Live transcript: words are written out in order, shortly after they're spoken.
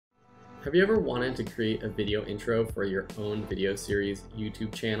Have you ever wanted to create a video intro for your own video series,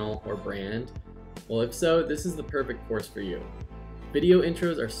 YouTube channel, or brand? Well, if so, this is the perfect course for you. Video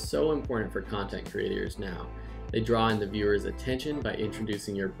intros are so important for content creators now. They draw in the viewer's attention by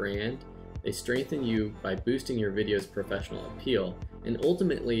introducing your brand, they strengthen you by boosting your video's professional appeal, and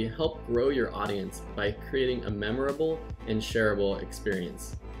ultimately help grow your audience by creating a memorable and shareable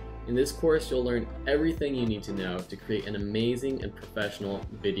experience. In this course, you'll learn everything you need to know to create an amazing and professional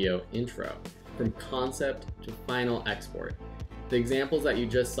video intro, from concept to final export. The examples that you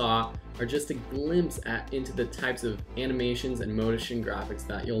just saw are just a glimpse into the types of animations and motion graphics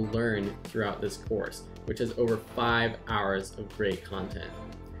that you'll learn throughout this course, which has over 5 hours of great content.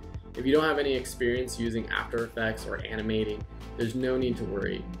 If you don't have any experience using After Effects or animating, there's no need to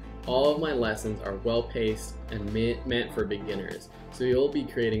worry. All of my lessons are well-paced and meant for beginners, so you'll be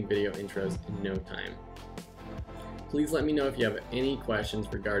creating video intros in no time. Please let me know if you have any questions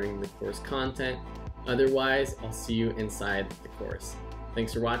regarding the course content. Otherwise, I'll see you inside the course.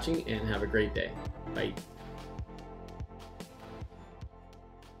 Thanks for watching and have a great day. Bye.